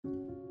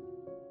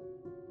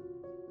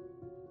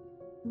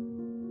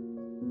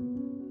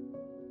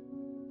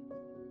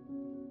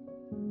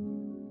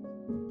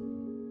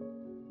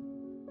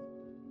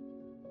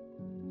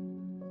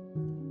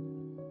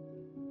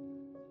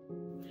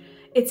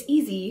It's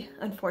easy,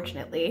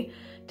 unfortunately,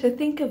 to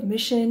think of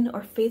mission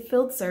or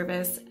faith-filled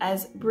service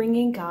as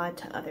bringing God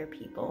to other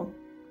people.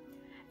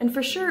 And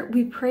for sure,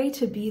 we pray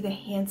to be the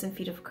hands and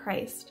feet of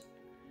Christ.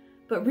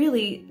 But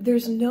really,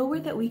 there's nowhere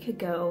that we could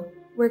go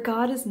where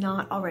God is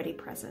not already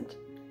present.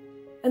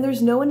 And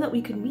there's no one that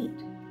we could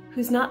meet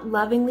who's not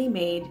lovingly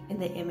made in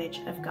the image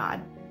of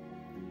God.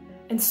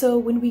 And so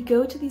when we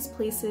go to these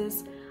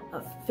places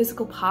of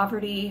physical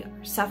poverty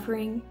or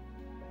suffering,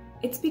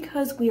 it's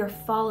because we are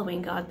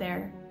following God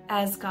there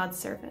as God's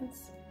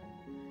servants.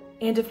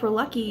 And if we're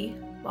lucky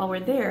while we're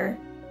there,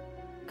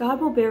 God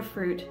will bear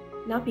fruit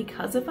not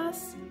because of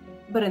us,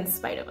 but in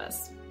spite of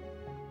us.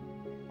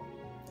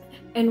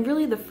 And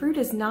really, the fruit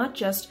is not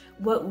just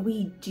what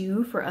we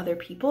do for other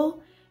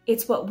people,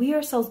 it's what we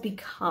ourselves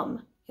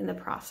become in the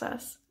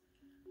process.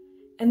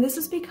 And this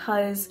is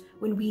because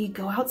when we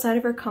go outside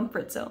of our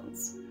comfort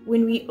zones,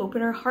 when we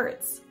open our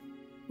hearts,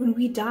 when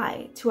we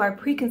die to our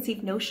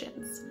preconceived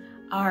notions,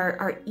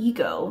 our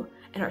ego,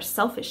 and our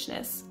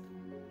selfishness,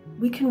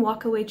 we can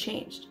walk away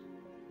changed.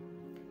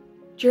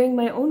 During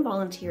my own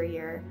volunteer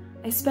year,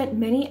 I spent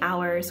many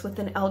hours with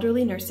an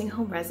elderly nursing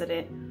home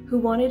resident who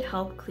wanted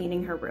help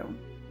cleaning her room.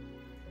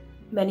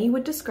 Many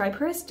would describe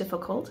her as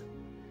difficult,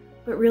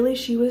 but really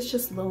she was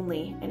just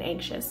lonely and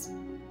anxious.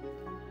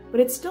 But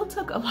it still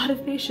took a lot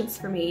of patience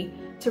for me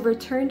to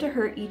return to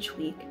her each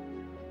week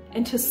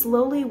and to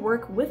slowly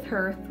work with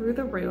her through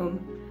the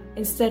room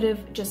instead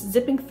of just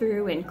zipping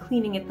through and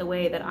cleaning it the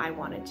way that I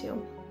wanted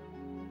to.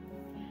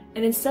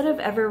 And instead of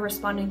ever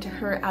responding to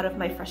her out of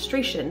my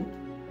frustration,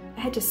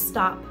 I had to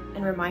stop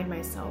and remind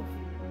myself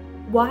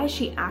why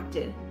she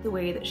acted the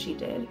way that she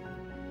did.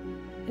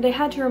 And I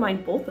had to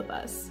remind both of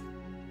us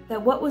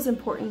that what was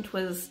important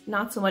was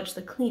not so much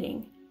the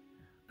cleaning,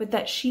 but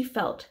that she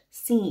felt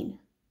seen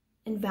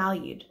and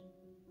valued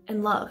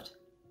and loved.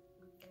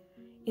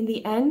 In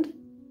the end,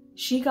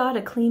 she got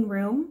a clean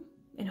room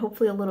and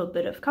hopefully a little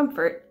bit of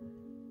comfort,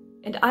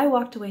 and I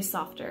walked away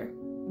softer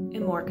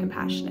and more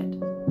compassionate.